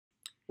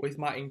With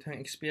my intern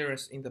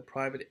experience in the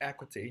private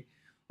equity,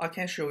 I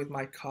can share with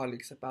my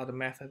colleagues about the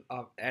method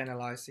of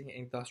analyzing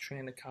industry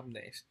and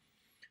companies.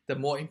 The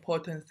more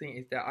important thing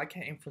is that I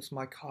can influence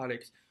my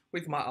colleagues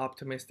with my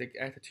optimistic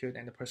attitude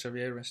and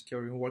perseverance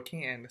during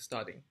working and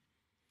studying.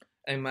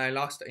 In my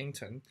last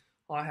intern,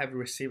 I have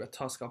received a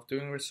task of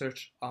doing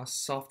research on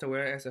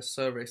software as a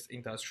service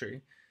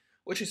industry,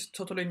 which is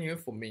totally new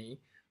for me,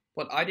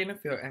 but I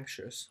didn't feel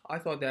anxious. I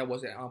thought that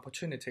was an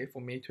opportunity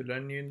for me to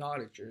learn new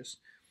knowledges,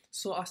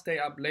 so I stayed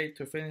up late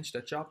to finish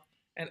the job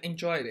and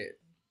enjoyed it.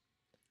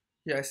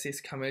 USC's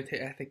community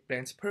ethic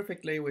blends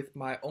perfectly with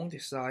my own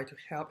desire to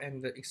help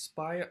and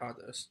inspire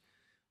others.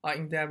 I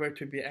endeavor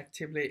to be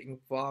actively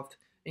involved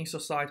in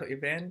societal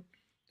events,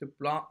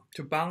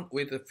 to bond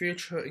with the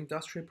future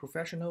industry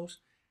professionals,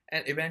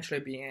 and eventually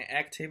be an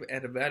active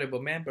and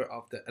valuable member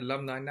of the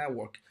alumni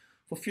network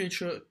for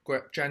future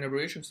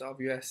generations of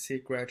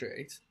USC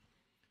graduates,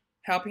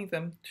 helping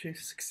them to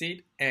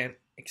succeed and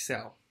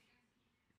excel.